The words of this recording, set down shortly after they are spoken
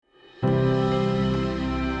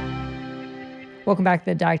Welcome back to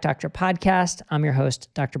the Diet Doctor podcast. I'm your host,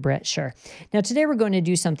 Dr. Brett Scher. Now, today we're going to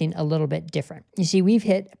do something a little bit different. You see, we've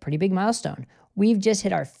hit a pretty big milestone. We've just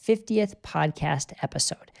hit our 50th podcast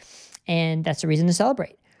episode, and that's a reason to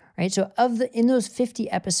celebrate, right? So in those 50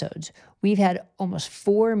 episodes, we've had almost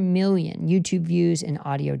 4 million YouTube views and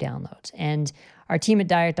audio downloads. And our team at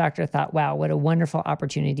Diet Doctor thought, wow, what a wonderful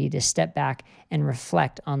opportunity to step back and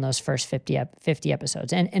reflect on those first 50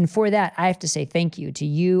 episodes. And for that, I have to say thank you to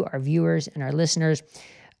you, our viewers, and our listeners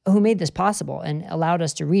who made this possible and allowed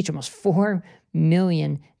us to reach almost 4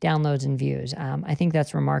 million downloads and views. I think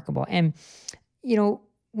that's remarkable. And, you know,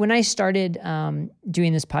 when I started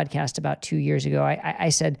doing this podcast about 2 years ago, I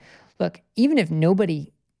said, look, even if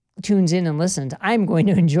nobody tunes in and listens, I'm going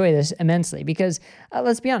to enjoy this immensely because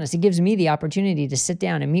let's be honest, it gives me the opportunity to sit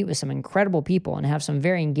down and meet with some incredible people and have some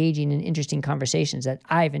very engaging and interesting conversations that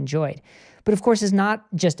I've enjoyed. But of course, it's not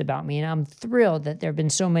just about me, and I'm thrilled that there have been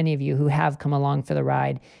so many of you who have come along for the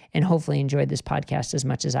ride and hopefully enjoyed this podcast as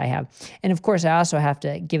much as I have. And of course, I also have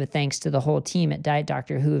to give a thanks to the whole team at Diet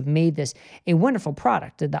Doctor who have made this a wonderful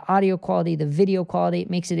product. The audio quality, the video quality, it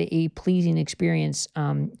makes it a pleasing experience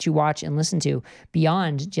to watch and listen to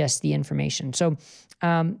beyond just the information. So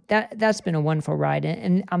that's been a wonderful ride,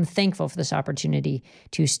 and I'm thankful for this opportunity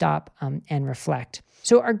to stop and reflect.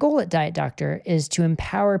 So our goal at Diet Doctor is to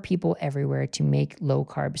empower people everywhere to make low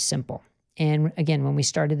carb simple. And again, when we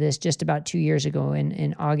started this just about 2 years ago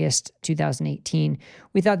in August 2018,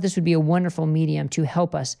 we thought this would be a wonderful medium to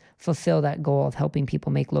help us fulfill that goal of helping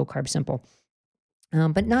people make low carb simple.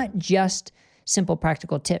 But not just simple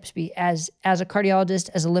practical tips. As a cardiologist,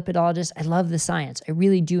 as a lipidologist, I love the science. I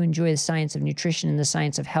really do enjoy the science of nutrition and the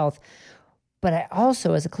science of health. But I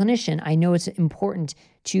also, as a clinician, I know it's important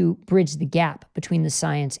to bridge the gap between the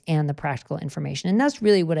science and the practical information. And that's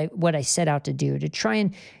really what I set out to do, to try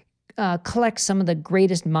and collect some of the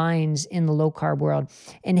greatest minds in the low-carb world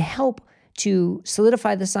and help to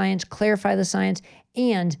solidify the science, clarify the science,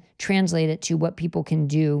 and translate it to what people can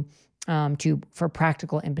do for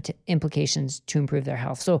practical implications to improve their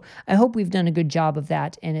health. So I hope we've done a good job of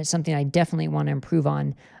that, and it's something I definitely want to improve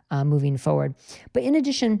on moving forward. But in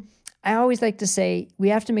addition, I always like to say we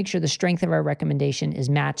have to make sure the strength of our recommendation is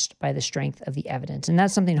matched by the strength of the evidence. And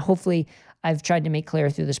that's something hopefully I've tried to make clear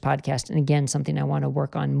through this podcast. And again, something I want to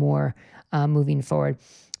work on more moving forward,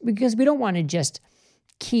 because we don't want to just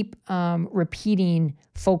keep repeating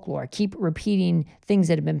folklore, keep repeating things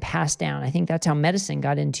that have been passed down. I think that's how medicine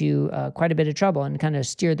got into quite a bit of trouble and kind of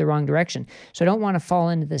steered the wrong direction. So I don't want to fall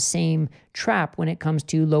into the same trap when it comes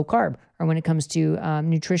to low carb or when it comes to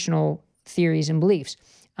nutritional theories and beliefs.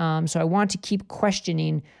 So I want to keep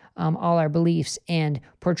questioning all our beliefs and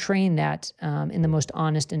portraying that in the most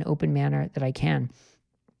honest and open manner that I can.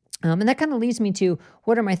 And that kind of leads me to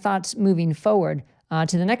what are my thoughts moving forward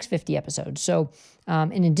to the next 50 episodes. So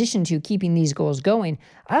in addition to keeping these goals going,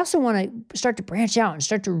 I also want to start to branch out and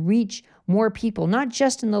start to reach more people, not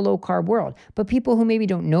just in the low carb world, but people who maybe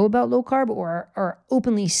don't know about low carb or are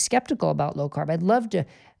openly skeptical about low carb. I'd love to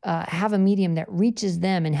have a medium that reaches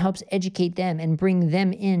them and helps educate them and bring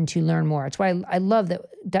them in to learn more. That's why I love that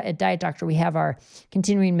at Diet Doctor we have our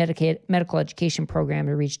continuing medical education program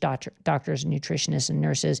to reach doctors and nutritionists and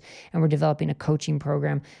nurses, and we're developing a coaching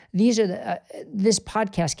program. This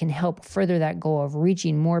podcast can help further that goal of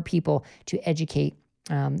reaching more people to educate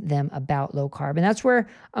them about low carb. And that's where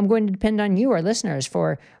I'm going to depend on you, our listeners,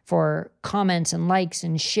 for comments and likes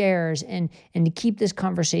and shares and to keep this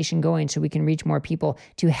conversation going so we can reach more people,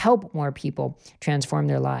 to help more people transform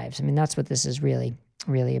their lives. I mean, that's what this is really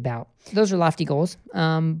about. Those are lofty goals,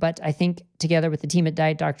 but I think together with the team at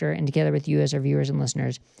Diet Doctor and together with you as our viewers and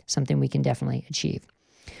listeners, something we can definitely achieve.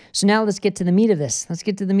 So now let's get to the meat of this. Let's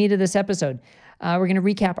get to the meat of this episode. We're going to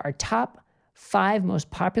recap our top 5 most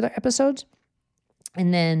popular episodes,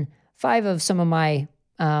 and then 5 of some of my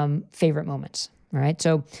favorite moments. All right,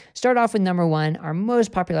 so start off with number 1, our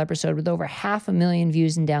most popular episode with over 500,000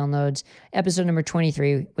 views and downloads, episode number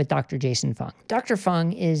 23 with Dr. Jason Fung. Dr.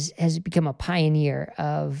 Fung has become a pioneer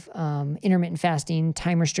of intermittent fasting,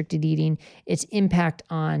 time-restricted eating, its impact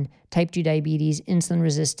on type 2 diabetes, insulin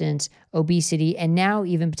resistance, obesity, and now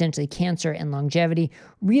even potentially cancer and longevity,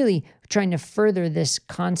 really trying to further this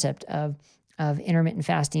concept of intermittent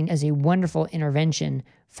fasting as a wonderful intervention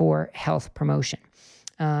for health promotion.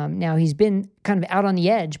 Now, he's been kind of out on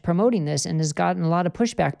the edge promoting this and has gotten a lot of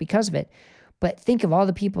pushback because of it. But think of all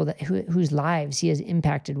the people whose lives he has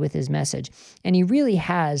impacted with his message. And he really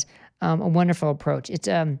has a wonderful approach. It's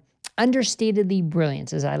understatedly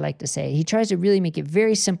brilliant, as I like to say. He tries to really make it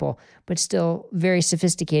very simple, but still very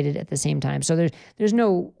sophisticated at the same time. So there's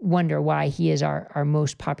no wonder why he is our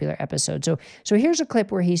most popular episode. So here's a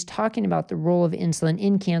clip where he's talking about the role of insulin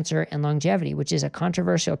in cancer and longevity, which is a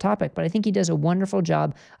controversial topic, but I think he does a wonderful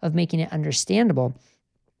job of making it understandable.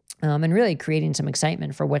 And really creating some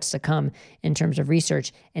excitement for what's to come in terms of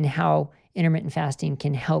research and how intermittent fasting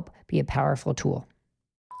can help be a powerful tool.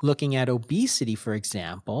 Looking at obesity, for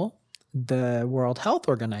example, the World Health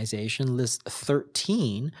Organization lists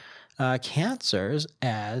 13 cancers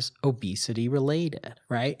as obesity related,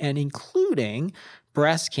 right? And including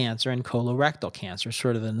breast cancer and colorectal cancer,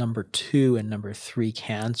 sort of the number 2 and number 3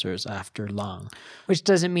 cancers after lung. Which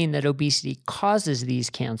doesn't mean that obesity causes these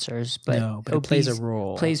cancers, but, no, but it plays a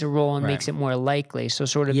role. Plays a role and right. makes it more likely. So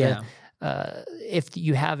sort of if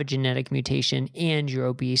you have a genetic mutation and you're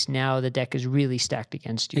obese, now the deck is really stacked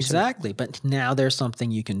against you. Exactly. But now there's something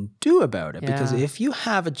you can do about it. Because if you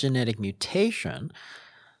have a genetic mutation,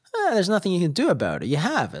 there's nothing you can do about it. You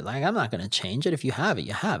have it. Like, I'm not going to change it. If you have it,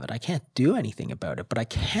 you have it. I can't do anything about it. But I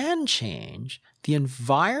can change the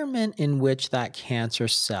environment in which that cancer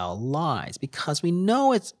cell lies, because we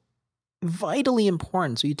know it's vitally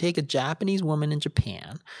important. So you take a Japanese woman in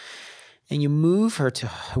Japan and you move her to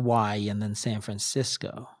Hawaii and then San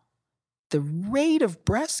Francisco, the rate of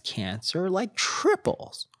breast cancer like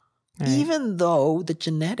triples, even though the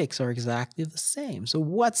genetics are exactly the same. So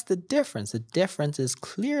what's the difference? The difference is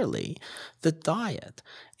clearly the diet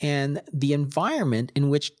and the environment in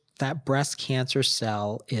which that breast cancer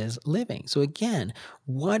cell is living. So again,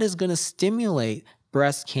 what is going to stimulate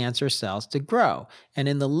breast cancer cells to grow? And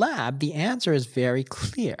in the lab, the answer is very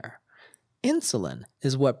clear. Insulin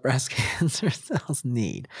is what breast cancer cells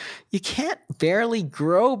need. You can't barely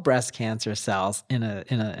grow breast cancer cells in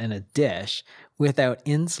a dish without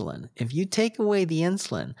insulin. If you take away the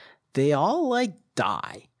insulin, they all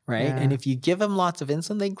die, right? Yeah. And if you give them lots of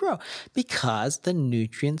insulin, they grow because the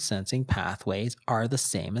nutrient sensing pathways are the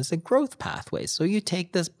same as the growth pathways. So you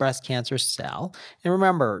take this breast cancer cell, and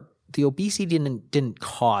remember, the obesity didn't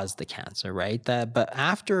cause the cancer, right? But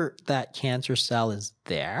after that cancer cell is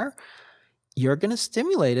there, you're going to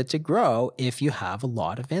stimulate it to grow if you have a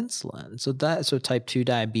lot of insulin. So type 2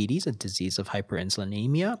 diabetes, a disease of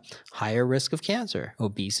hyperinsulinemia, higher risk of cancer.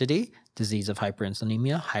 Obesity, disease of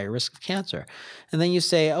hyperinsulinemia, higher risk of cancer. And then you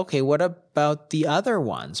say, okay, what about the other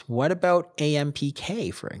ones? What about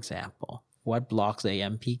AMPK, for example? What blocks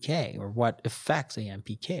AMPK, or what affects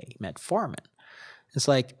AMPK? Metformin. It's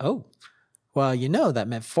like, oh, well, you know that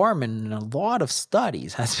metformin in a lot of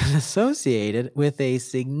studies has been associated with a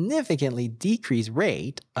significantly decreased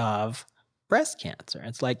rate of breast cancer.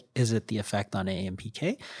 It's like, is it the effect on AMPK?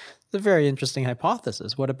 It's a very interesting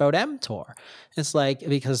hypothesis. What about mTOR? It's like,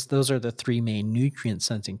 because those are the 3 main nutrient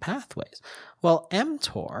sensing pathways. Well,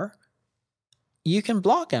 mTOR, you can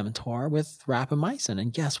block mTOR with rapamycin,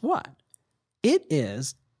 and guess what? It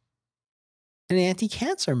is an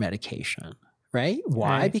anti-cancer medication. Right?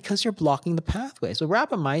 Why? Right. Because you're blocking the pathway. So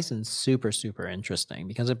rapamycin is super, super interesting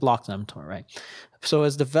because it blocks mTOR, right? So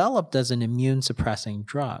it's developed as an immune suppressing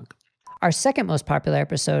drug. Our second most popular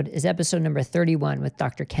episode is episode number 31 with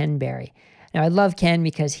Dr. Ken Berry. Now, I love Ken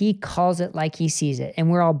because he calls it like he sees it, and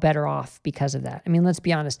we're all better off because of that. I mean, let's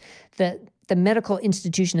be honest. The medical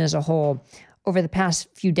institution as a whole over the past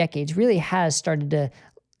few decades really has started to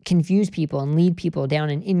confuse people and lead people down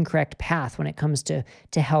an incorrect path when it comes to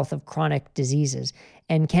health of chronic diseases.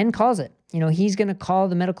 And Ken calls it. You know, he's going to call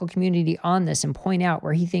the medical community on this and point out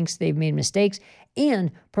where he thinks they've made mistakes and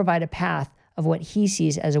provide a path of what he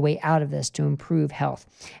sees as a way out of this to improve health.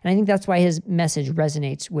 And I think that's why his message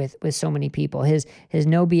resonates with so many people. His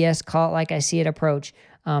no BS, call it like I see it approach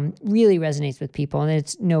really resonates with people. And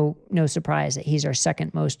it's no surprise that he's our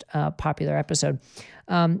second most popular episode.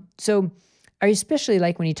 So I especially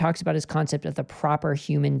like when he talks about his concept of the proper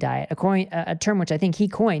human diet, a term which I think he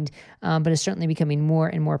coined, but is certainly becoming more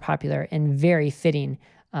and more popular and very fitting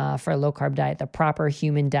for a low-carb diet, the proper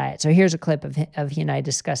human diet. So here's a clip of he and I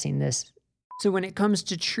discussing this. So when it comes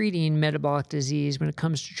to treating metabolic disease, when it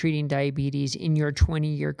comes to treating diabetes in your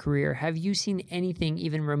 20-year career, have you seen anything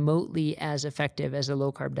even remotely as effective as a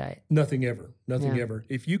low-carb diet? Nothing ever. Nothing ever.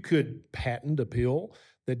 If you could patent a pill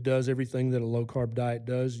that does everything that a low-carb diet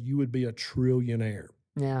does, you would be a trillionaire.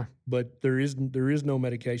 Yeah. But there is no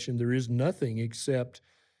medication. There is nothing except,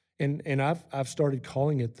 and I've started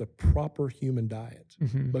calling it the proper human diet,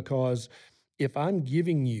 because if I'm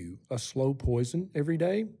giving you a slow poison every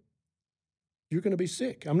day, you're going to be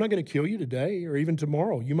sick. I'm not going to kill you today or even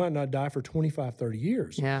tomorrow. You might not die for 25, 30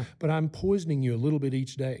 years, but I'm poisoning you a little bit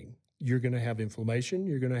each day. you're going to have inflammation.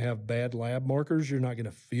 You're going to have bad lab markers. You're not going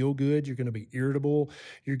to feel good. You're going to be irritable.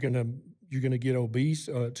 You're going to get obese,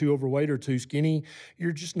 too overweight or too skinny.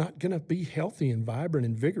 You're just not going to be healthy and vibrant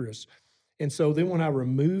and vigorous. And so then when I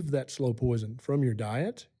remove that slow poison from your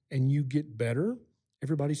diet and you get better,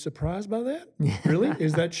 everybody's surprised by that? Really?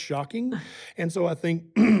 Is that shocking? And so I think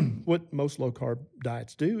what most low-carb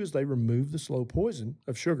diets do is they remove the slow poison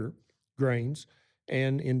of sugar, grains,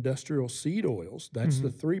 and industrial seed oils. That's the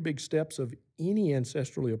three big steps of any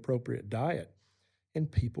ancestrally appropriate diet. And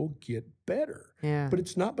people get better. Yeah. But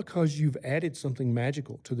it's not because you've added something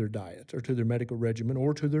magical to their diet or to their medical regimen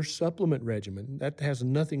or to their supplement regimen. That has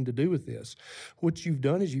nothing to do with this. What you've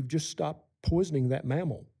done is you've just stopped poisoning that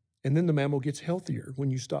mammal. And then the mammal gets healthier when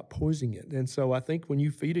you stop poisoning it. And so I think when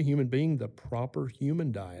you feed a human being the proper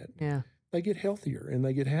human diet, they get healthier and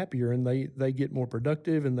they get happier and they get more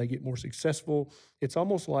productive and they get more successful. It's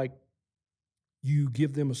almost like you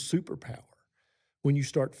give them a superpower when you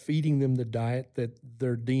start feeding them the diet that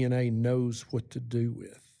their DNA knows what to do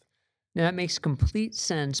with. Now, that makes complete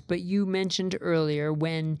sense, but you mentioned earlier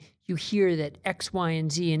when you hear that X, Y,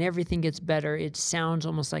 and Z and everything gets better, it sounds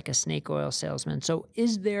almost like a snake oil salesman. So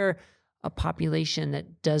is there a population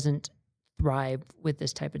that doesn't thrive with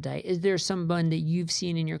this type of diet? Is there someone that you've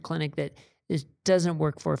seen in your clinic that this doesn't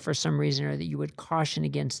work for some reason, or that you would caution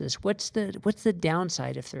against this? What's the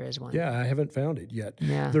downside if there is one? Yeah, I haven't found it yet.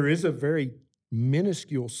 Yeah. There is a very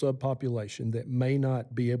minuscule subpopulation that may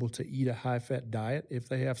not be able to eat a high-fat diet if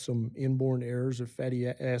they have some inborn errors of fatty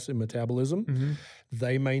acid metabolism.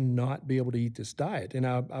 They may not be able to eat this diet. And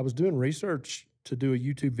I was doing research to do a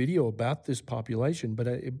YouTube video about this population, but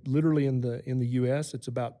literally in the U.S., it's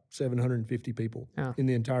about 750 people in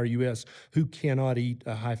the entire U.S. who cannot eat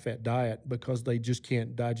a high-fat diet because they just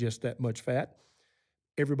can't digest that much fat.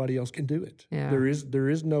 Everybody else can do it. Yeah. There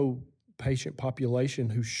is no patient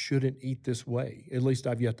population who shouldn't eat this way. At least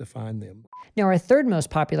I've yet to find them. Now, our third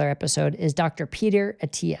most popular episode is Dr. Peter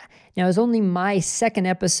Attia. Now, it was only my second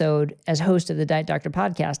episode as host of the Diet Doctor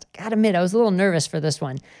podcast. Gotta admit, I was a little nervous for this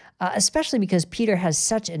one, especially because Peter has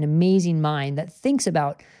such an amazing mind that thinks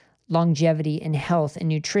about longevity and health and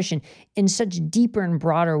nutrition in such deeper and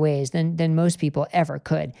broader ways than most people ever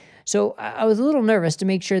could. So I was a little nervous to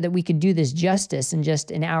make sure that we could do this justice in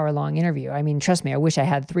just an hour-long interview. I mean, trust me, I wish I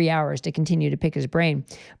had 3 hours to continue to pick his brain.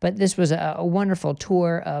 But this was a wonderful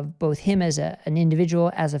tour of both him as an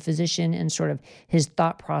individual, as a physician, and sort of his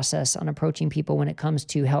thought process on approaching people when it comes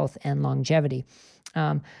to health and longevity.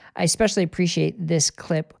 I especially appreciate this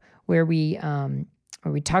clip where we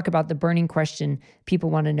talk about the burning question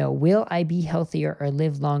people want to know: will I be healthier or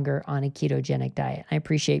live longer on a ketogenic diet? I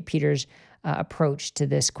appreciate Peter's approach to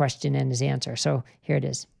this question and his answer. So here it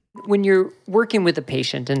is. When you're working with a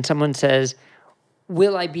patient and someone says,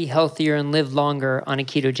 will I be healthier and live longer on a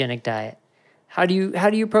ketogenic diet? How do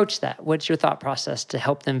you approach that? What's your thought process to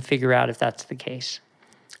help them figure out if that's the case?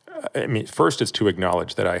 I mean, first is to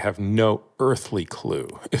acknowledge that I have no earthly clue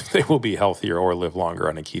if they will be healthier or live longer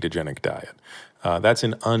on a ketogenic diet. That's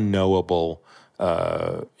an unknowable,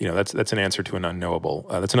 that's an answer to an unknowable,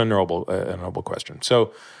 that's an unknowable question.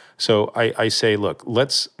 So I say, look,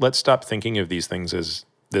 let's stop thinking of these things as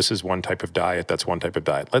this is one type of diet, that's one type of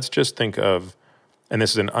diet. Let's just think of, and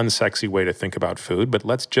this is an unsexy way to think about food, but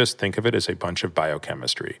let's just think of it as a bunch of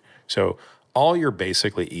biochemistry. So all you're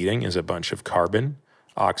basically eating is a bunch of carbon,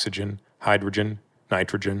 oxygen, hydrogen,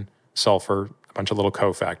 nitrogen, sulfur, a bunch of little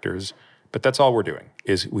cofactors. But that's all we're doing,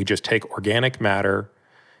 is we just take organic matter.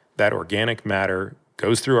 That organic matter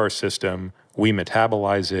goes through our system. We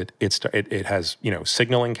metabolize it. It has,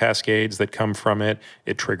 signaling cascades that come from it.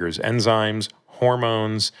 It triggers enzymes,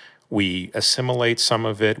 hormones. We assimilate some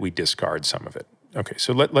of it. We discard some of it. Okay,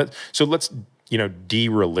 so let's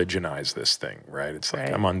de-religionize this thing, right? It's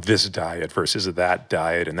like, I'm on this diet versus that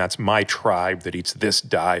diet, and that's my tribe that eats this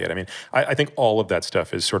diet. I mean, I think all of that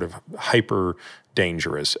stuff is sort of hyper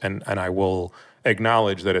dangerous, and I will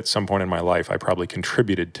acknowledge that at some point in my life, I probably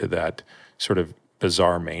contributed to that sort of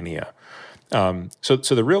bizarre mania. So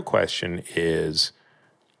the real question is,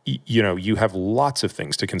 you have lots of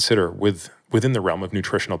things to consider within the realm of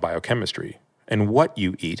nutritional biochemistry. And what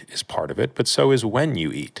you eat is part of it, but so is when you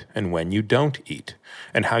eat and when you don't eat,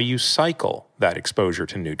 and how you cycle that exposure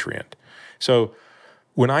to nutrient. So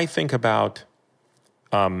when I think about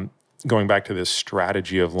going back to this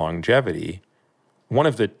strategy of longevity, one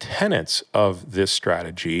of the tenets of this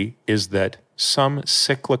strategy is that some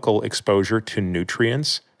cyclical exposure to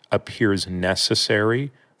nutrients appears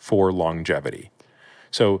necessary for longevity.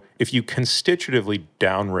 So if you constitutively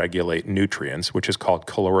downregulate nutrients, which is called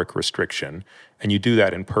caloric restriction, and you do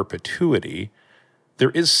that in perpetuity, there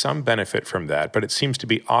is some benefit from that, but it seems to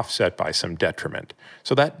be offset by some detriment.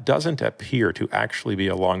 So that doesn't appear to actually be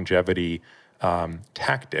a longevity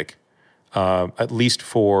tactic, at least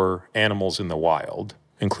for animals in the wild,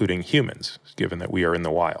 including humans, given that we are in the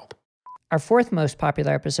wild. Our fourth most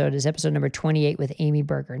popular episode is episode number 28 with Amy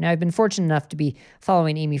Berger. Now, I've been fortunate enough to be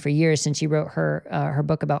following Amy for years since she wrote her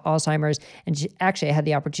book about Alzheimer's, and I had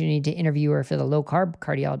the opportunity to interview her for the Low Carb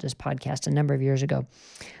Cardiologist podcast a number of years ago.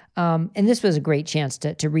 And this was a great chance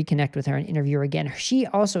to reconnect with her and interview her again. She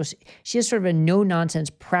has sort of a no-nonsense,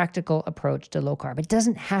 practical approach to low carb. It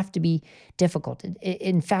doesn't have to be difficult.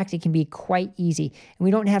 In fact, it can be quite easy. And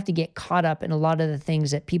we don't have to get caught up in a lot of the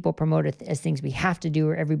things that people promote as things we have to do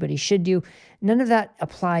or everybody should do. None of that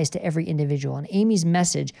applies to every individual. And Amy's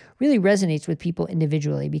message really resonates with people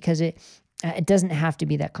individually because it doesn't have to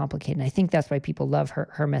be that complicated. And I think that's why people love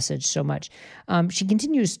her message so much. She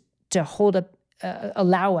continues to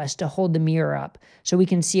allow us to hold the mirror up so we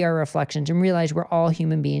can see our reflections and realize we're all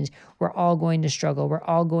human beings. We're all going to struggle. We're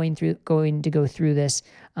all going to go through this,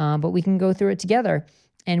 but we can go through it together,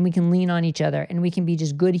 and we can lean on each other, and we can be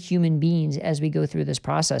just good human beings as we go through this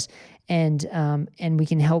process, and we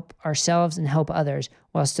can help ourselves and help others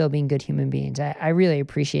while still being good human beings. I really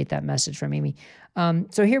appreciate that message from Amy.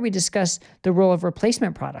 So here we discuss the role of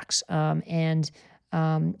replacement products and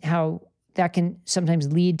how that can sometimes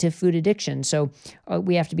lead to food addiction. So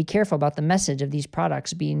we have to be careful about the message of these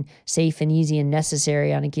products being safe and easy and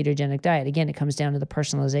necessary on a ketogenic diet. Again, it comes down to the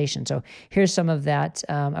personalization. So here's some of that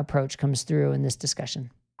approach comes through in this discussion.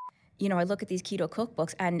 You know, I look at these keto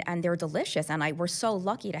cookbooks and they're delicious, and we're so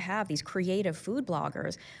lucky to have these creative food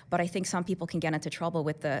bloggers, but I think some people can get into trouble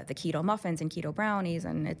with the keto muffins and keto brownies,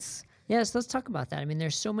 and it's... Yes, let's talk about that. I mean,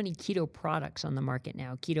 there's so many keto products on the market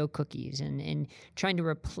now, keto cookies, and trying to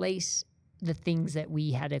replace the things that we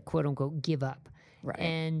had to quote unquote give up, right?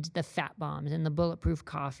 And the fat bombs and the bulletproof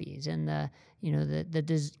coffees and the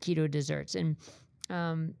keto desserts. And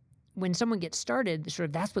when someone gets started, sort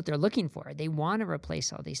of that's what they're looking for. They want to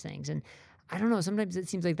replace all these things. And I don't know, sometimes it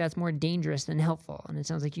seems like that's more dangerous than helpful. And it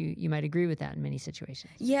sounds like you might agree with that in many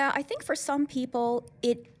situations. Yeah, I think for some people,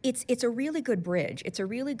 it's a really good bridge. It's a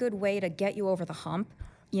really good way to get you over the hump,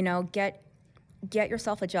 you know, get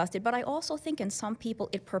yourself adjusted. But I also think in some people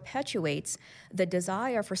it perpetuates the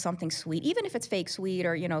desire for something sweet, even if it's fake sweet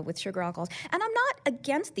or, you know, with sugar alcohols. And I'm not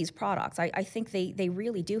against these products. I think they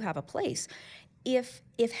really do have a place. If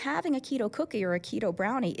having a keto cookie or a keto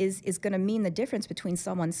brownie is going to mean the difference between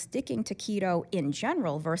someone sticking to keto in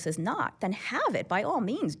general versus not, then have it. By all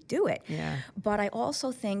means, do it. Yeah. But I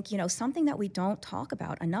also think, you know, something that we don't talk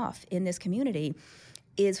about enough in this community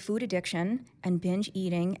is food addiction and binge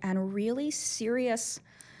eating and really serious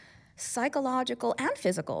psychological and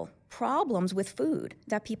physical problems with food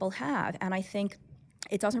that people have. And I think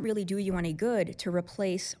it doesn't really do you any good to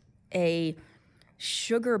replace a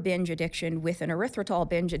sugar binge addiction with an erythritol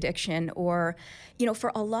binge addiction, or, you know,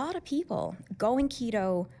 for a lot of people, going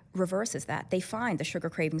keto reverses that. They find the sugar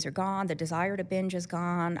cravings are gone, the desire to binge is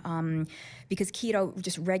gone, because keto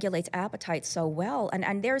just regulates appetite so well.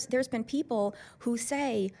 And there's been people who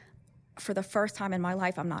say, for the first time in my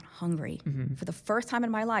life, I'm not hungry. Mm-hmm. For the first time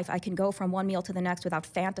in my life, I can go from one meal to the next without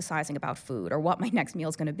fantasizing about food or what my next meal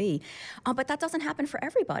is going to be. But that doesn't happen for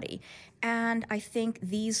everybody. And I think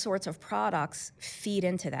these sorts of products feed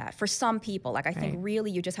into that. For some people, like I think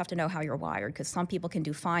really you just have to know how you're wired, because some people can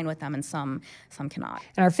do fine with them and some cannot.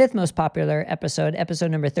 And our fifth most popular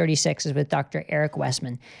episode number 36, is with Dr. Eric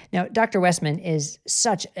Westman. Now, Dr. Westman is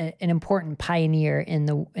such an important pioneer in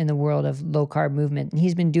the world of low carb movement, and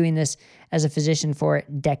he's been doing this as a physician for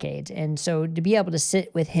decades. And so to be able to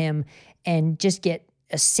sit with him and just get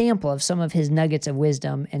a sample of some of his nuggets of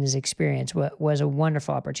wisdom and his experience was a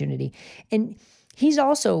wonderful opportunity. And he's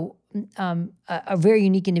also a very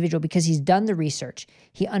unique individual because he's done the research.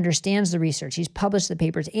 He understands the research. He's published the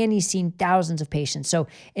papers, and he's seen thousands of patients. So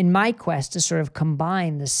in my quest to sort of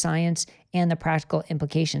combine the science and the practical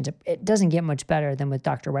implications, it doesn't get much better than with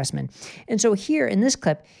Dr. Westman. And so here in this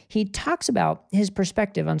clip, he talks about his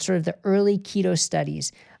perspective on sort of the early keto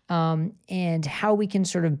studies, and how we can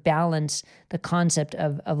sort of balance the concept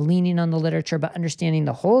of leaning on the literature, but understanding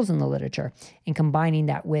the holes in the literature and combining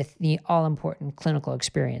that with the all-important clinical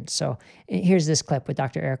experience. So here's this clip with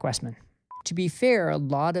Dr. Eric Westman. To be fair, a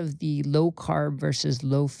lot of the low-carb versus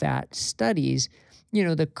low-fat studies, you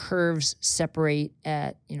know, the curves separate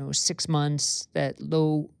at, 6 months, that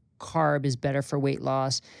low carb is better for weight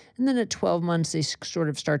loss. And then at 12 months, they sort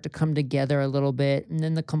of start to come together a little bit, and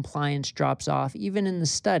then the compliance drops off, even in the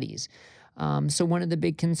studies. So one of the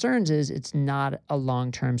big concerns is it's not a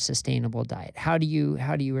long-term sustainable diet. How do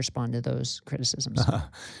you respond to those criticisms?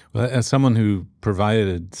 Well, as someone who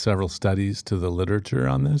provided several studies to the literature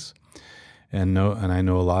on this, and I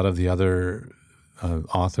know a lot of the other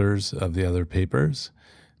authors of the other papers,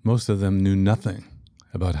 most of them knew nothing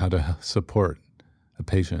about how to support a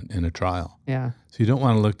patient in a trial. Yeah. So you don't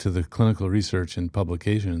want to look to the clinical research and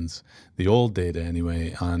publications, the old data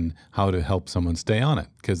anyway, on how to help someone stay on it,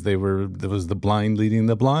 because there was the blind leading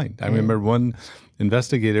the blind. I remember one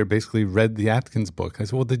investigator basically read the Atkins book. I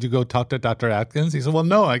said, well, did you go talk to Dr. Atkins? He said, well,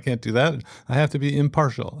 no, I can't do that. I have to be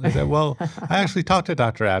impartial. I said, well, I actually talked to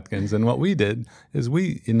Dr. Atkins, and what he did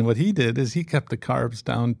is he kept the carbs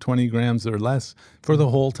down 20 grams or less for the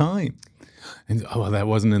whole time. And that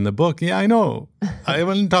wasn't in the book. Yeah, I know. I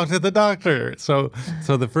went and talked to the doctor. So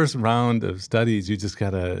the first round of studies, you just got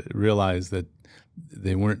to realize that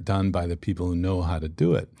they weren't done by the people who know how to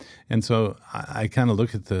do it. And so I kind of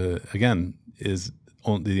look at is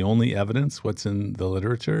the only evidence what's in the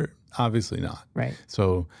literature? Obviously not. Right.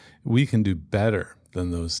 So we can do better than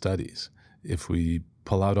those studies if we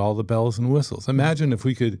pull out all the bells and whistles. Imagine if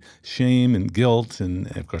we could shame and guilt, and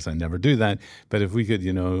of course I never do that, but if we could,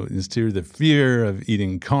 instill the fear of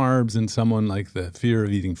eating carbs in someone like the fear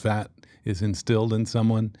of eating fat is instilled in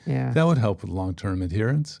someone, that would help with long-term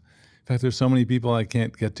adherence. In fact, there's so many people I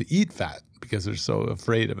can't get to eat fat because they're so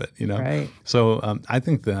afraid of it, Right. So I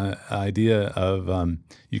think the idea of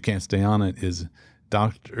you can't stay on it is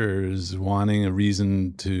doctors wanting a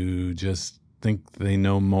reason to just think they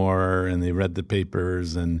know more, and they read the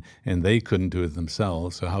papers, and they couldn't do it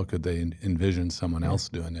themselves. So how could they envision someone else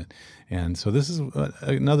doing it? And so this is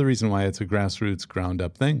another reason why it's a grassroots,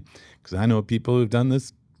 ground-up thing, because I know people who've done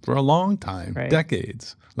this for a long time,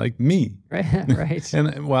 decades, like me. Right.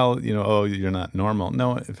 And you're not normal.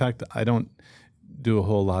 No, in fact, I don't do a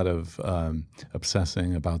whole lot of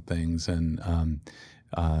obsessing about things, and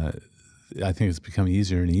I think it's become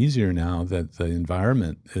easier and easier now that the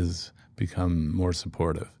environment has become more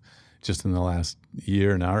supportive. Just in the last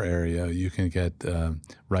year in our area, you can get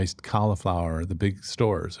riced cauliflower. The big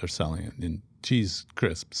stores are selling it in cheese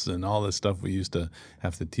crisps and all this stuff we used to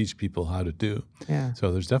have to teach people how to do. Yeah.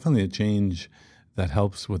 So there's definitely a change that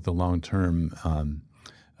helps with the long-term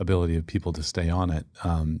ability of people to stay on it.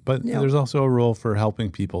 But there's also a role for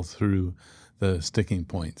helping people through the sticking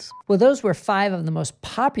points. Well, those were 5 of the most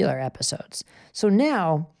popular episodes. So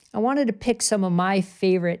now I wanted to pick some of my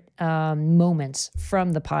favorite moments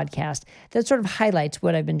from the podcast that sort of highlights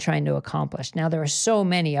what I've been trying to accomplish. Now, there are so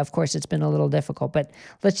many. Of course, it's been a little difficult, but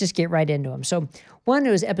let's just get right into them. So one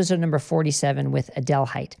was episode number 47 with Adele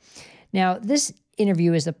Hite. Now, this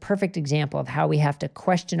interview is the perfect example of how we have to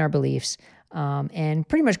question our beliefs and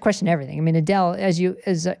pretty much question everything. I mean, Adele, as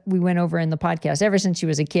we went over in the podcast, ever since she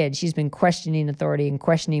was a kid, she's been questioning authority and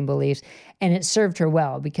questioning beliefs, and it served her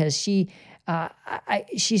well because she's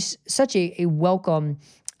such a welcome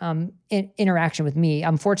interaction with me.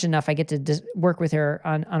 I'm fortunate enough I get to work with her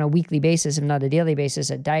on a weekly basis, if not a daily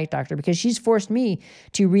basis, at Diet Doctor, because she's forced me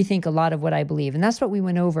to rethink a lot of what I believe. And that's what we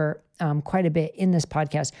went over quite a bit in this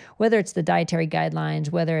podcast, whether it's the dietary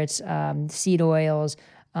guidelines, whether it's seed oils,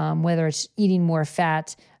 whether it's eating more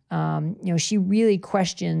fat. She really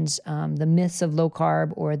questions the myths of low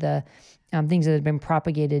carb or the things that have been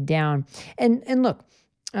propagated down. And look,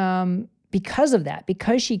 because of that,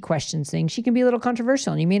 because she questions things, she can be a little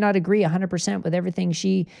controversial, and you may not agree 100% with everything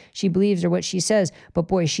she believes or what she says, but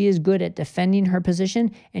boy, she is good at defending her position,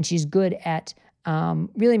 and she's good at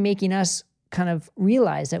really making us kind of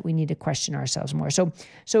realize that we need to question ourselves more. So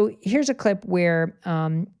here's a clip where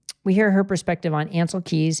we hear her perspective on Ancel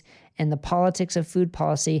Keys and the politics of food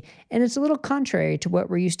policy, and it's a little contrary to what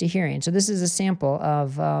we're used to hearing. So this is a sample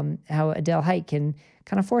of how Adele Hite can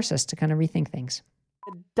kind of force us to kind of rethink things.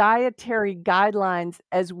 Dietary guidelines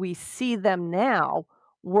as we see them now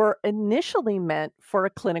were initially meant for a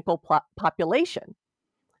clinical population.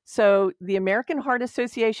 So the American Heart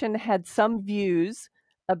Association had some views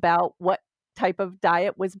about what type of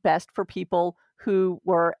diet was best for people who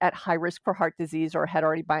were at high risk for heart disease or had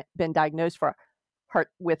already been diagnosed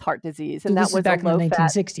with heart disease. And so that was was back in the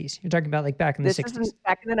 1960s. Fat. You're talking about like back in the 60s. This is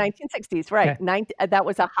back in the 1960s, right? Okay. That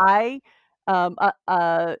was a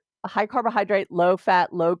high carbohydrate, low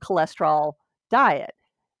fat, low cholesterol diet.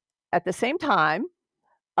 At the same time,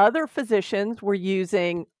 other physicians were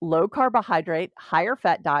using low carbohydrate, higher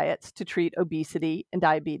fat diets to treat obesity and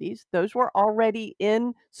diabetes. Those were already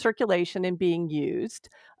in circulation and being used.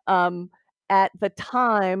 At the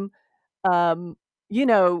time, Ancel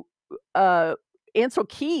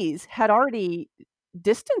Keys had already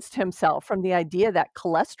distanced himself from the idea that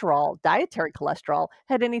cholesterol, dietary cholesterol,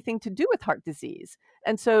 had anything to do with heart disease.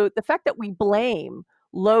 And so the fact that we blame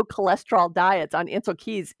low cholesterol diets on Ancel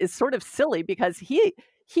Keys is sort of silly, because he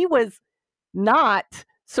was not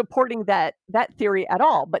supporting that theory at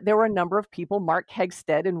all. But there were a number of people, Mark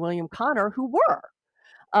Hegstead and William Connor, who were.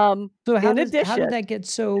 So how did that get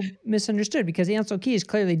so misunderstood? Because Ancel Keys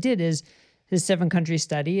clearly did his 7-country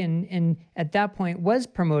study, and at that point was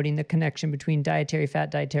promoting the connection between dietary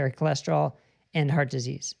fat, dietary cholesterol, and heart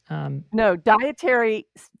disease. No, dietary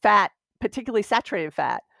fat, particularly saturated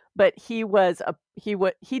fat, but he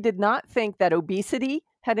did not think that obesity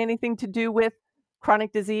had anything to do with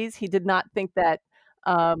chronic disease. He did not think that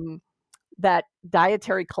that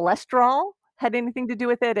dietary cholesterol had anything to do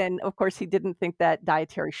with it, and of course, he didn't think that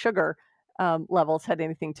dietary sugar levels had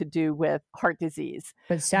anything to do with heart disease.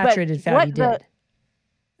 But saturated fat he did.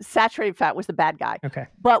 Saturated fat was the bad guy. Okay.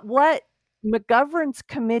 But what McGovern's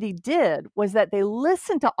committee did was that they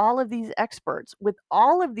listened to all of these experts with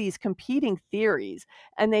all of these competing theories,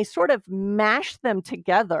 and they sort of mashed them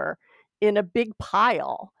together in a big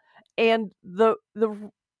pile. And the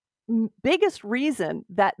biggest reason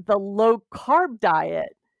that the low carb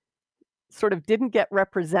diet sort of didn't get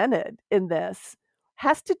represented in this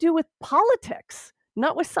has to do with politics,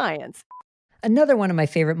 not with science. Another one of my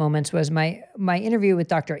favorite moments was my interview with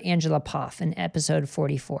Dr. Angela Poff in episode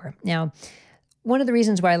 44. Now, one of the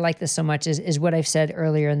reasons why I like this so much is what I've said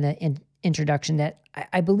earlier in the introduction, that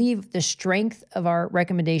I believe the strength of our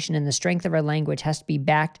recommendation and the strength of our language has to be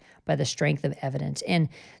backed by the strength of evidence. And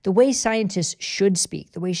the way scientists should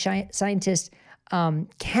speak, the way scientists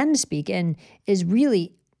can speak, and is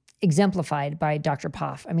really exemplified by Dr.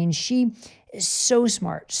 Poff. I mean, she is so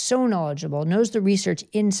smart, so knowledgeable, knows the research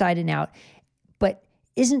inside and out, but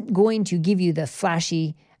isn't going to give you the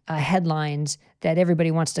flashy headlines that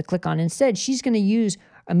everybody wants to click on. Instead, she's going to use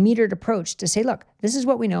a metered approach to say, look, this is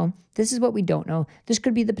what we know. This is what we don't know. This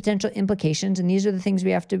could be the potential implications, and these are the things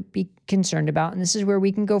we have to be concerned about, and this is where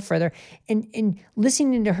we can go further. And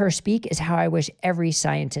listening to her speak is how I wish every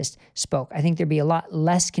scientist spoke. I think there'd be a lot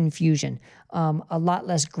less confusion, a lot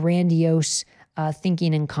less grandiose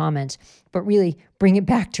thinking and comments, but really bring it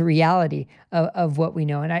back to reality of what we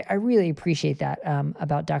know. And I really appreciate that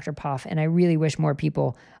about Dr. Poff, and I really wish more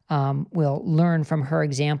people will learn from her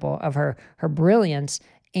example of her brilliance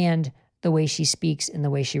and the way she speaks and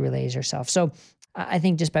the way she relays herself. So I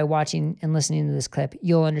think just by watching and listening to this clip,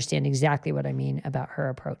 you'll understand exactly what I mean about her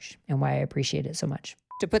approach and why I appreciate it so much.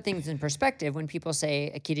 To put things in perspective, when people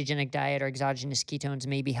say a ketogenic diet or exogenous ketones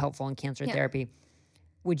may be helpful in cancer therapy,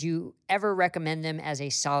 would you ever recommend them as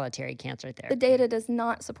a solitary cancer therapy? The data does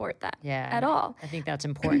not support that at all. I think that's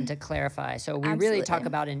important to clarify. So we really talk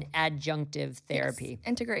about an adjunctive therapy.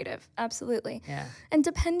 Yes, integrative, absolutely. Yeah. And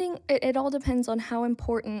it all depends on how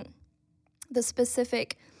important the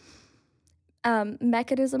specific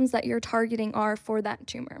mechanisms that you're targeting are for that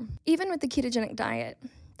tumor. Even with the ketogenic diet,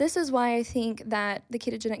 this is why I think that the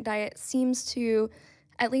ketogenic diet seems to,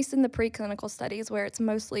 at least in the preclinical studies where it's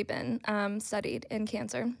mostly been studied in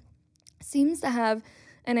cancer, seems to have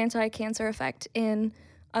an anti-cancer effect in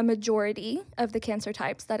a majority of the cancer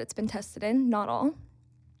types that it's been tested in, not all.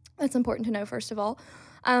 That's important to know, first of all.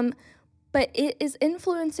 But it is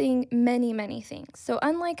influencing many, many things. So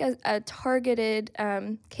unlike a targeted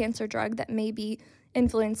cancer drug that may be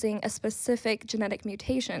influencing a specific genetic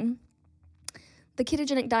mutation, the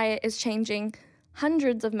ketogenic diet is changing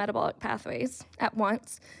hundreds of metabolic pathways at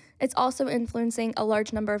once. It's also influencing a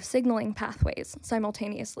large number of signaling pathways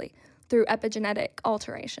simultaneously through epigenetic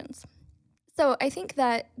alterations. So I think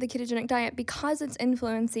that the ketogenic diet, because it's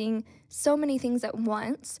influencing so many things at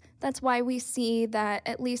once, that's why we see that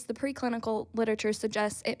at least the preclinical literature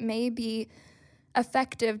suggests it may be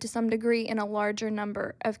effective to some degree in a larger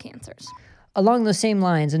number of cancers. Along those same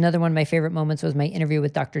lines, another one of my favorite moments was my interview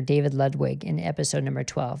with Dr. David Ludwig in episode number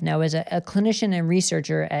 12. Now, as a clinician and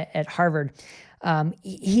researcher at Harvard,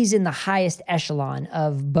 he's in the highest echelon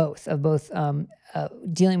of both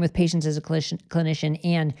dealing with patients as a clinician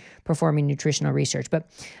and performing nutritional research.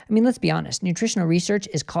 But I mean, let's be honest, nutritional research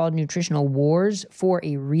is called nutritional wars for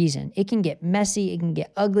a reason. It can get messy, it can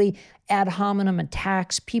get ugly, ad hominem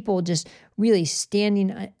attacks, people just really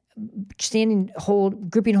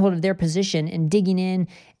gripping hold of their position and digging in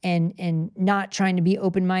and not trying to be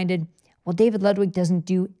open-minded. Well, David Ludwig doesn't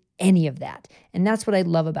do any of that. And that's what I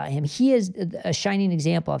love about him. He is a shining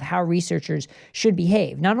example of how researchers should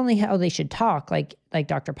behave, not only how they should talk like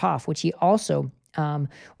Dr. Poff, which he also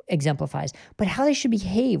exemplifies, but how they should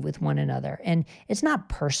behave with one another. And it's not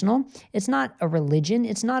personal. It's not a religion.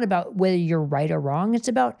 It's not about whether you're right or wrong. It's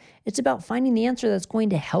about finding the answer that's going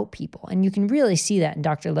to help people. And you can really see that in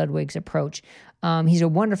Dr. Ludwig's approach. He's a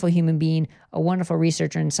wonderful human being, a wonderful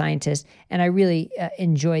researcher and scientist, and I really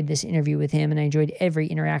enjoyed this interview with him, and I enjoyed every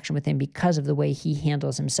interaction with him because of the way he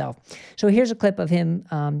handles himself. So here's a clip of him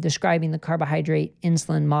describing the carbohydrate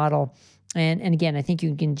insulin model, and again, I think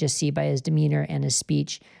you can just see by his demeanor and his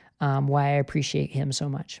speech why I appreciate him so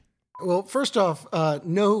much. Well, first off,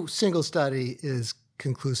 no single study is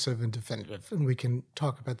conclusive and definitive, and we can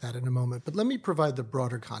talk about that in a moment. But let me provide the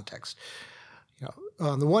broader context.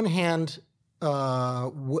 On the one hand,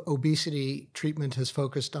 obesity treatment has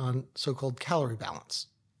focused on so-called calorie balance.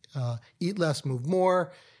 Eat less, move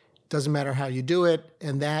more, doesn't matter how you do it,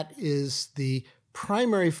 and that is the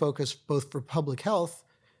primary focus both for public health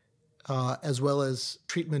as well as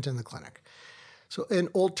treatment in the clinic. So an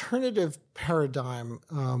alternative paradigm,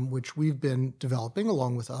 which we've been developing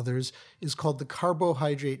along with others, is called the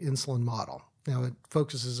carbohydrate insulin model. Now, it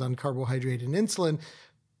focuses on carbohydrate and insulin,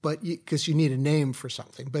 but because you need a name for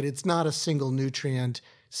something, but it's not a single nutrient,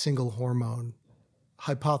 single hormone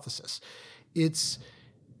hypothesis. It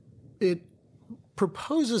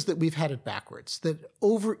proposes that we've had it backwards, that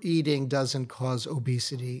overeating doesn't cause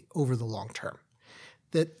obesity over the long term,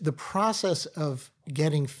 that the process of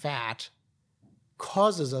getting fat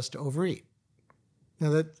causes us to overeat. Now,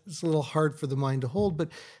 that's a little hard for the mind to hold, but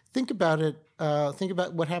think about it. Think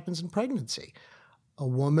about what happens in pregnancy. A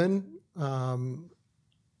woman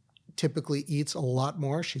typically eats a lot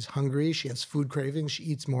more. She's hungry. She has food cravings. She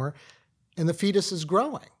eats more. And the fetus is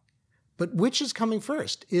growing. But which is coming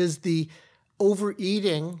first? Is the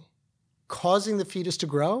overeating causing the fetus to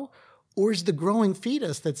grow? Or is the growing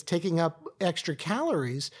fetus that's taking up extra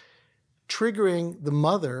calories triggering the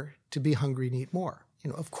mother to be hungry and eat more?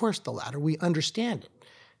 Of course, the latter. We understand it.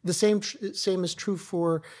 The same is true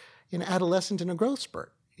for an adolescent in a growth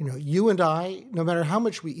spurt. You and I, no matter how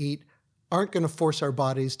much we eat, aren't going to force our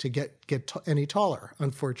bodies to get any taller,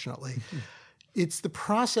 unfortunately. Mm-hmm. It's the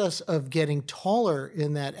process of getting taller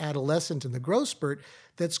in that adolescent in the growth spurt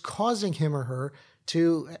that's causing him or her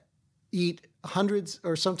to eat hundreds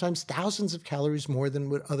or sometimes thousands of calories more than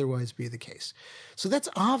would otherwise be the case. So that's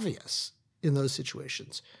obvious in those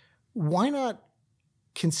situations. Why not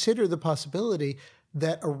consider the possibility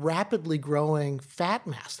that a rapidly growing fat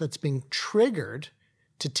mass that's being triggered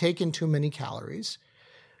to take in too many calories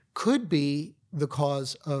could be the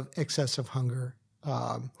cause of excessive hunger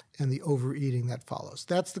and the overeating that follows.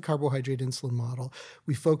 That's the carbohydrate insulin model.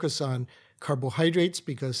 We focus on carbohydrates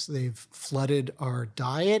because they've flooded our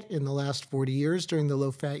diet in the last 40 years during the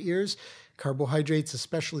low-fat years. Carbohydrates,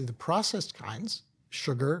 especially the processed kinds,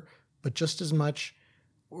 sugar, but just as much,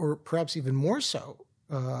 or perhaps even more so,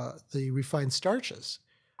 the refined starches.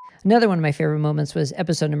 Another one of my favorite moments was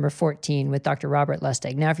episode number 14 with Dr. Robert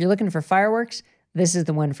Lustig. Now, if you're looking for fireworks, this is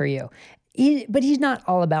the one for you. But he's not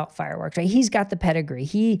all about fireworks, right? He's got the pedigree.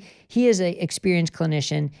 He is an experienced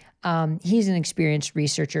clinician. He's an experienced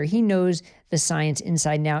researcher. He knows the science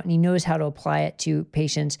inside and out, and he knows how to apply it to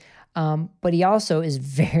patients. But he also is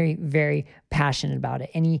very, very passionate about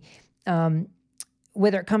it. And he,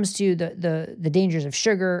 whether it comes to the dangers of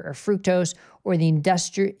sugar or fructose or the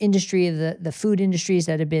industry of the food industries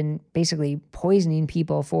that have been basically poisoning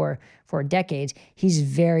people for decades, he's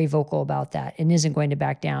very vocal about that and isn't going to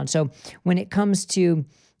back down. So when it comes to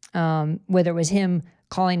whether it was him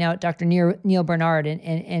calling out Dr. Neil Barnard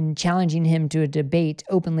and challenging him to a debate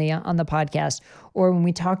openly on the podcast, or when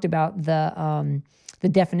we talked about the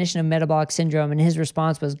definition of metabolic syndrome, and his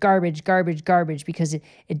response was garbage, garbage, garbage, because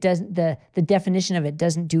it doesn't, the definition of it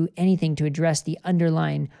doesn't do anything to address the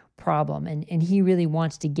underlying problem. And he really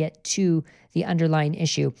wants to get to the underlying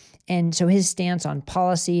issue. And so his stance on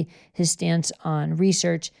policy, his stance on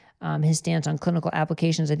research, his stance on clinical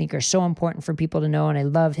applications, I think, are so important for people to know. And I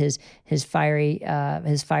love his fiery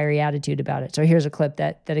attitude about it. So here's a clip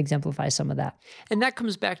that exemplifies some of that. And that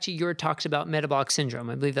comes back to your talks about metabolic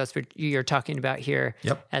syndrome. I believe that's what you're talking about here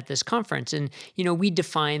at this conference. And,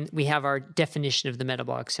 we have our definition of the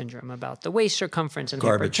metabolic syndrome about the waist circumference and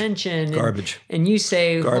hypertension. Garbage. And you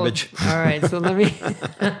say, garbage. Well, all right, so let me,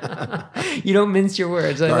 you don't mince your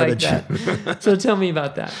words. I Garbage. like that. So tell me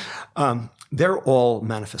about that. They're all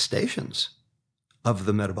manifestations of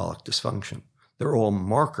the metabolic dysfunction. They're all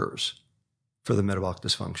markers for the metabolic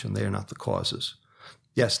dysfunction. They are not the causes.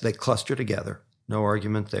 Yes, they cluster together. No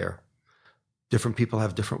argument there. Different people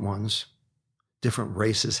have different ones. Different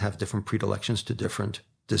races have different predilections to different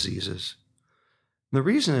diseases. And the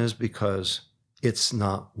reason is because it's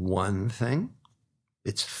not one thing,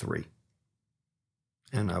 it's three.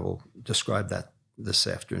 and I will describe that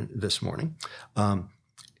this morning.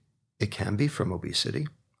 It can be from obesity.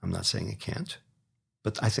 I'm not saying it can't,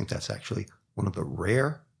 but I think that's actually one of the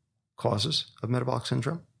rare causes of metabolic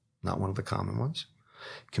syndrome, not one of the common ones.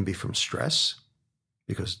 It can be from stress,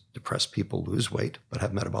 because depressed people lose weight but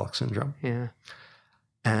have metabolic syndrome. Yeah.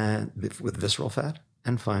 And with visceral fat.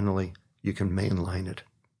 And finally, you can mainline it.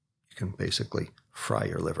 You can basically fry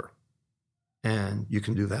your liver. And you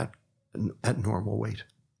can do that at normal weight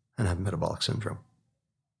and have metabolic syndrome.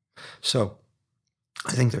 So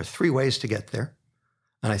I think there are 3 ways to get there.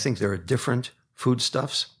 And I think there are different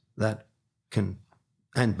foodstuffs that can,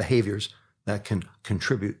 and behaviors that can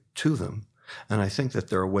contribute to them. And I think that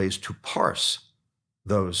there are ways to parse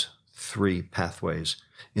those 3 pathways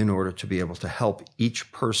in order to be able to help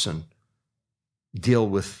each person deal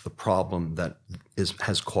with the problem that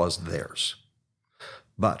has caused theirs.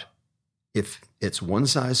 But if it's one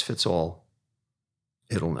size fits all,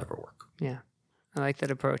 it'll never work. Yeah. I like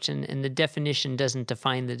that approach. And the definition doesn't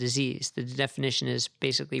define the disease. The definition is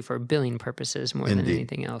basically for billing purposes more than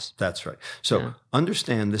anything else. That's right. So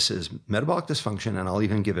understand this is metabolic dysfunction, and I'll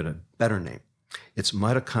even give it a better name. It's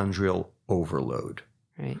mitochondrial overload.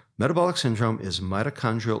 Right. Metabolic syndrome is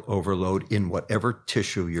mitochondrial overload in whatever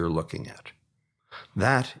tissue you're looking at.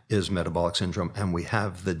 That is metabolic syndrome, and we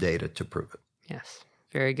have the data to prove it. Yes.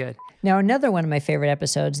 Very good. Now, another one of my favorite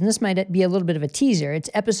episodes, and this might be a little bit of a teaser, it's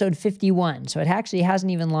episode 51. So it actually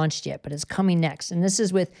hasn't even launched yet, but it's coming next. And this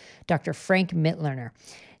is with Dr. Frank Mitloehner.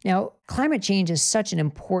 Now, climate change is such an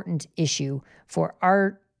important issue for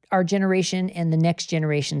our generation and the next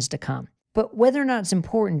generations to come. But whether or not it's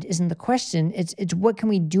important isn't the question. It's what can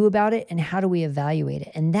we do about it and how do we evaluate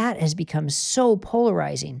it? And that has become so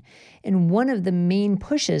polarizing. And one of the main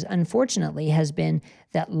pushes, unfortunately, has been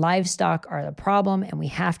that livestock are the problem and we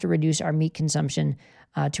have to reduce our meat consumption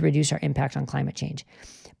to reduce our impact on climate change.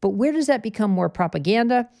 But where does that become more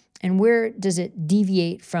propaganda and where does it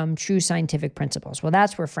deviate from true scientific principles? Well,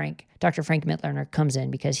 that's where Dr. Frank Mitloehner comes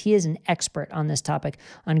in, because he is an expert on this topic,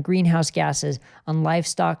 on greenhouse gases, on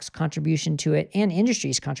livestock's contribution to it, and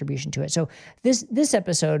industry's contribution to it. So this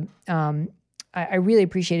episode, I really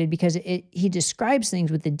appreciated because he describes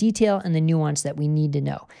things with the detail and the nuance that we need to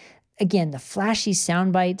know. Again, the flashy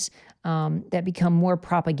sound bites that become more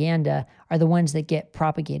propaganda are the ones that get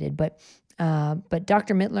propagated. But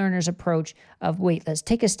Dr. Mitloehner's approach of, let's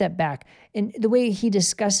take a step back. And the way he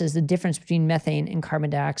discusses the difference between methane and carbon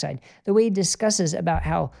dioxide, the way he discusses about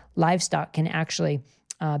how livestock can actually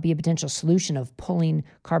be a potential solution of pulling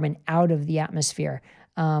carbon out of the atmosphere,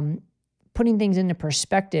 putting things into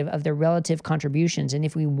perspective of their relative contributions. And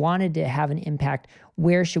if we wanted to have an impact,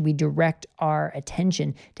 where should we direct our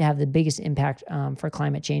attention to have the biggest impact for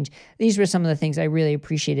climate change? These were some of the things I really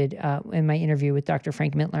appreciated in my interview with Dr.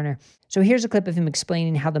 Frank Mitloehner. So here's a clip of him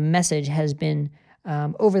explaining how the message has been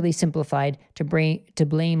overly simplified to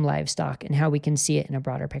blame livestock and how we can see it in a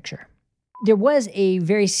broader picture. There was a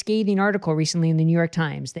very scathing article recently in the New York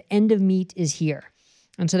Times, "The End of Meat is Here."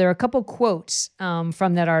 And so there are a couple quotes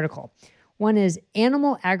from that article. One is,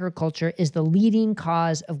 "Animal agriculture is the leading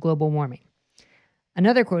cause of global warming."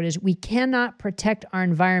 Another quote is, "We cannot protect our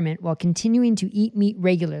environment while continuing to eat meat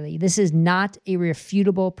regularly. This is not a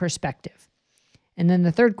refutable perspective." And then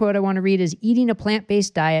the third quote I want to read is, "Eating a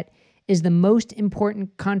plant-based diet is the most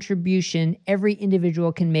important contribution every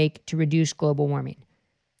individual can make to reduce global warming."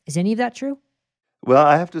 Is any of that true? Well,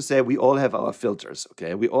 I have to say we all have our filters,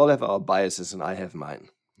 okay? We all have our biases, and I have mine,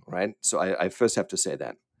 right? So I first have to say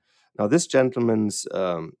that. Now, this gentleman's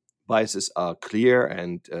biases are clear,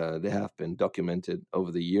 and they have been documented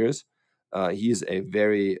over the years. He is a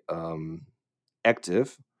very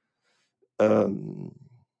active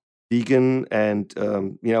vegan and,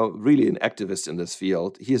 really an activist in this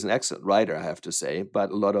field. He is an excellent writer, I have to say, but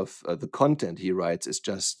a lot of the content he writes is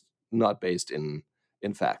just not based in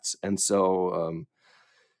facts. And so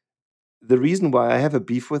the reason why I have a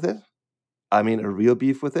beef with it, a real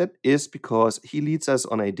beef with it, is because he leads us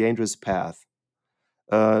on a dangerous path.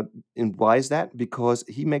 And why is that? Because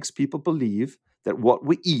he makes people believe that what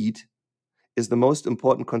we eat is the most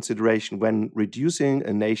important consideration when reducing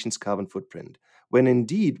a nation's carbon footprint, when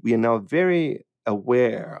indeed we are now very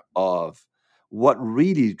aware of what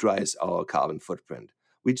really drives our carbon footprint.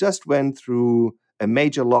 We just went through a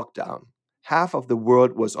major lockdown. Half of the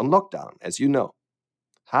world was on lockdown, as you know.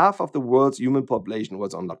 Half of the world's human population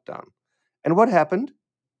was on lockdown. And what happened?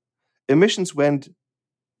 Emissions went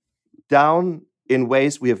down in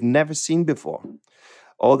ways we have never seen before.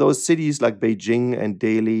 All those cities like Beijing and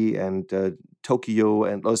Delhi and Tokyo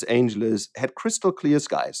and Los Angeles had crystal clear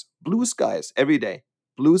skies, blue skies every day,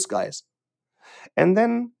 blue skies. And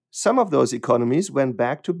then Some of those economies went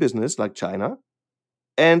back to business, like China,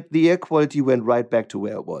 and the air quality went right back to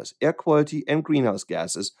where it was. Air quality and greenhouse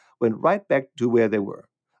gases went right back to where they were.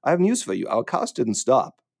 I have news for you. Our cars didn't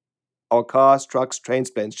stop. Our cars, trucks,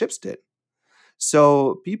 trains, planes, ships did.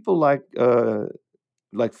 So people like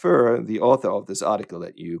Furr, the author of this article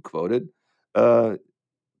that you quoted,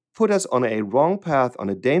 put us on a wrong path, on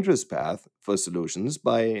a dangerous path for solutions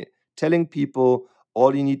by telling people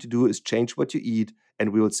all you need to do is change what you eat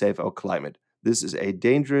and we will save our climate. This is a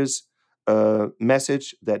dangerous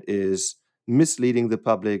message that is misleading the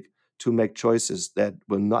public to make choices that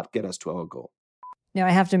will not get us to our goal. Now,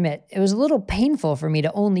 I have to admit, it was a little painful for me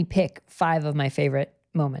to only pick 5 of my favorite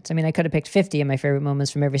moments. I mean, I could have picked 50 of my favorite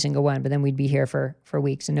moments from every single one, but then we'd be here for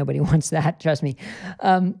weeks and nobody wants that, trust me.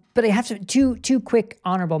 But I have two quick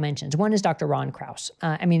honorable mentions. One is Dr. Ron Krause.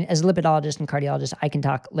 I mean, as a lipidologist and cardiologist, I can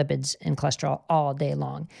talk lipids and cholesterol all day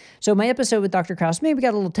long. So my episode with Dr. Krause maybe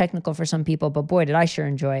got a little technical for some people, but boy, did I sure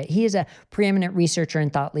enjoy it. He is a preeminent researcher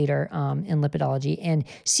and thought leader in lipidology and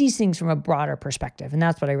sees things from a broader perspective. And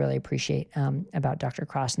that's what I really appreciate about Dr.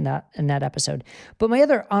 Krause in that episode. But my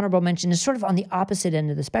other honorable mention is sort of on the opposite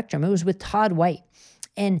end of the spectrum. It was with Todd White.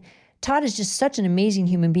 And Todd is just such an amazing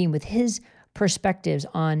human being with his perspectives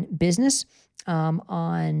on business,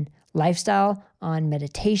 on lifestyle, on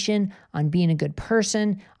meditation, on being a good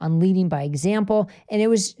person, on leading by example. And it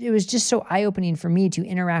was just so eye-opening for me to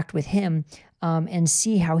interact with him and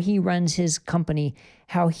see how he runs his company,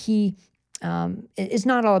 how he it's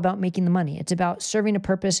not all about making the money. It's about serving a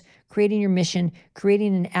purpose, creating your mission,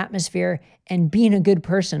 creating an atmosphere, and being a good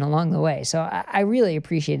person along the way. So I really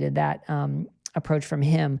appreciated that approach from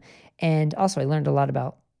him. And also I learned a lot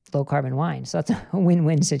about low carbon wine. So that's a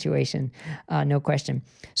win-win situation, no question.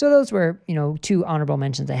 So those were, 2 honorable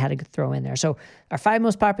mentions I had to throw in there. So our 5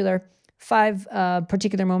 most popular, 5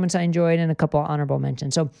 particular moments I enjoyed, and a couple of honorable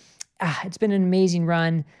mentions. So it's been an amazing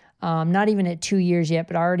run. Not even at 2 years yet,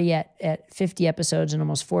 but already at 50 episodes and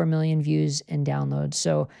almost 4 million views and downloads.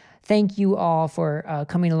 So thank you all for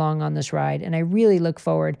coming along on this ride. And I really look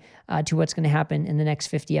forward to what's going to happen in the next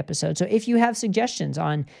 50 episodes. So if you have suggestions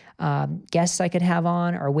on guests I could have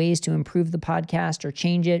on or ways to improve the podcast or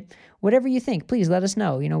change it, whatever you think, please let us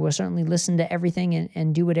know. We'll certainly listen to everything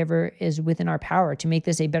and do whatever is within our power to make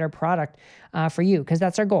this a better product for you, because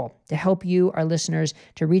that's our goal, to help you, our listeners,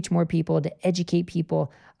 to reach more people, to educate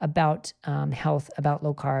people about health, about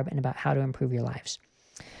low carb, and about how to improve your lives.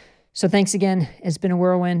 So thanks again. It's been a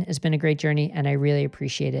whirlwind. It's been a great journey, and I really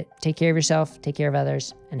appreciate it. Take care of yourself, take care of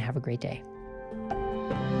others, and have a great day.